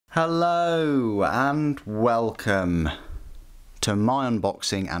Hello and welcome to my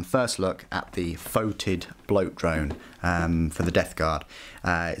unboxing and first look at the Foetid Bloat-drone for the Death Guard.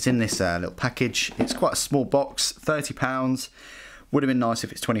 It's in this little package. It's quite a small box, £30. Would have been nice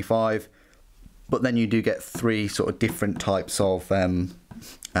if it's 25, but then you do get three sort of different types of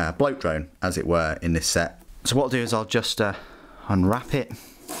bloat-drone, as it were, in this set. So what I'll do is I'll just unwrap it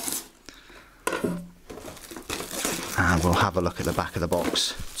and we'll have a look at the back of the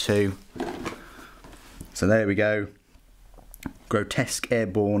box too. So there we go. Grotesque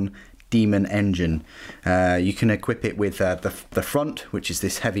airborne demon engine. You can equip it with the front, which is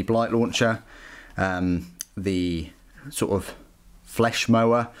this heavy blight launcher, the sort of flesh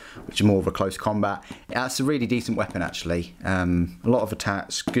mower, which is more of a close combat. It's a really decent weapon actually. A lot of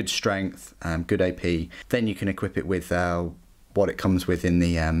attacks, good strength, good AP. Then you can equip it with what it comes with in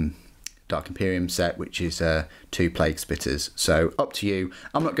the Dark Imperium set, which is 2 plague spitters. So up to you.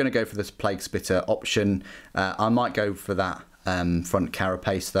 I'm not going to go for this plague spitter option. I might go for that front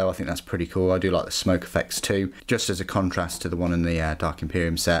carapace though. I think that's pretty cool. I do like the smoke effects too, just as a contrast to the one in the Dark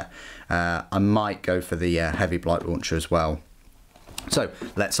Imperium set. I might go for the heavy blight launcher as well. So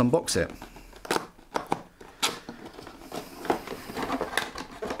let's unbox it.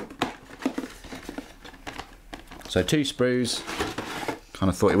 So 2 sprues, kind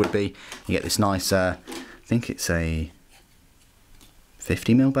of thought it would be. You get this nice, I think it's a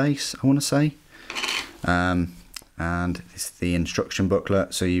 50mm base, I want to say. And it's the instruction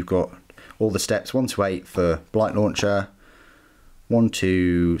booklet. So you've got all the steps, 1 to 8 for blight launcher, 1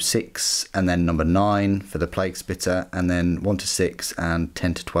 to 6 and then number 9 for the plague spitter, and then 1 to 6 and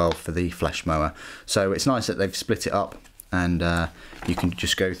 10 to 12 for the flesh mower. So it's nice that they've split it up, and you can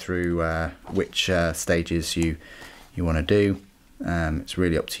just go through which stages you want to do. It's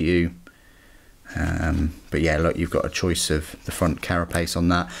really up to you. But yeah, look, you've got a choice of the front carapace on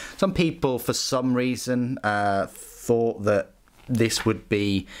that. Some people, for some reason, thought that this would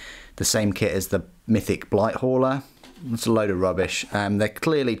be the same kit as the Mythic Blight Hauler. It's a load of rubbish. They're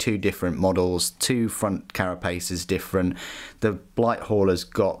clearly 2 different models, 2 front carapaces different. The Blight Hauler's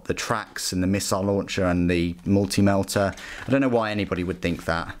got the tracks and the missile launcher and the multi-melter. I don't know why anybody would think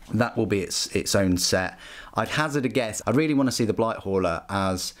that. That will be its own set. I'd hazard a guess. I really want to see the Blight Hauler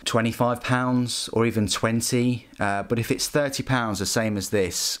as £25 or even 20. But if it's £30, the same as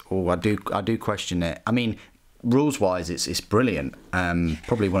this, I do question it. I mean, rules-wise, it's brilliant.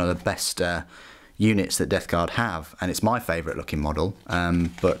 Probably one of the best units that Death Guard have, and it's my favourite looking model.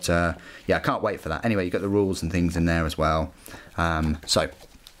 Yeah, I can't wait for that. Anyway, you've got the rules and things in there as well. So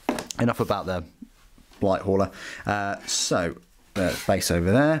enough about the Blight Hauler. So the base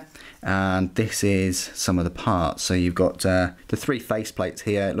over there, and this is some of the parts. So you've got the 3 face plates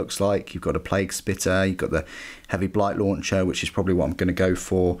here, it looks like. You've got a plague spitter, you've got the heavy blight launcher, which is probably what I'm going to go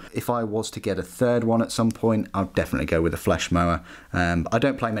for. If I was to get a third one at some point, I'd definitely go with a flesh mower. I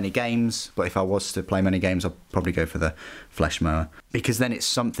don't play many games, but if I was to play many games, I'd probably go for the flesh mower, because then it's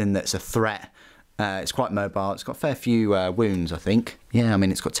something that's a threat. It's quite mobile. It's got a fair few wounds, I think. Yeah, I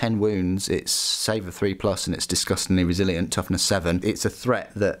mean, it's got 10 wounds. It's save of 3+, and it's disgustingly resilient, toughness 7. It's a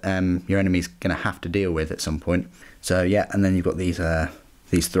threat that your enemy's going to have to deal with at some point. So yeah, and then you've got these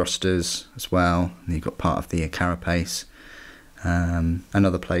thrusters as well. And you've got part of the carapace,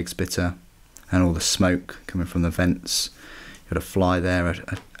 another plague spitter, and all the smoke coming from the vents. You've got a fly there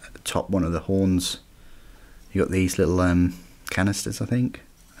at top one of the horns. You've got these little canisters, I think,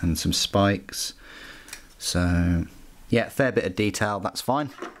 and some spikes. So yeah, fair bit of detail, that's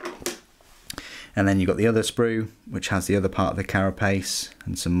fine. And then you've got the other sprue, which has the other part of the carapace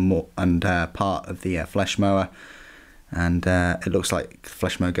and some more, and part of the flesh mower. And it looks like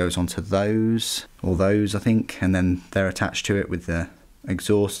flesh mower goes onto those, or those I think, and then they're attached to it with the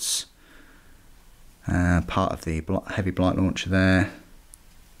exhausts. Part of the heavy blight launcher there.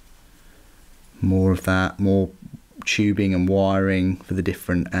 More of that, more tubing and wiring for the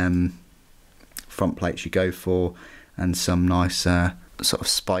different front plates you go for, and some nice sort of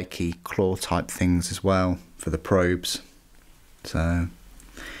spiky claw type things as well for the probes. So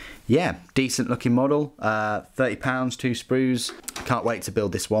yeah, decent looking model. £30, 2 sprues. Can't wait to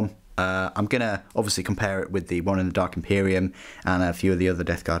build this one. I'm gonna obviously compare it with the one in the Dark Imperium and a few of the other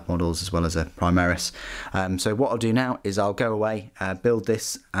Death Guard models, as well as a Primaris. So what I'll do now is I'll go away, build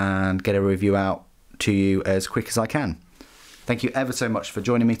this, and get a review out to you as quick as I can. Thank you ever so much for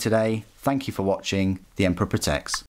joining me today. Thank you for watching. The Emperor Protects.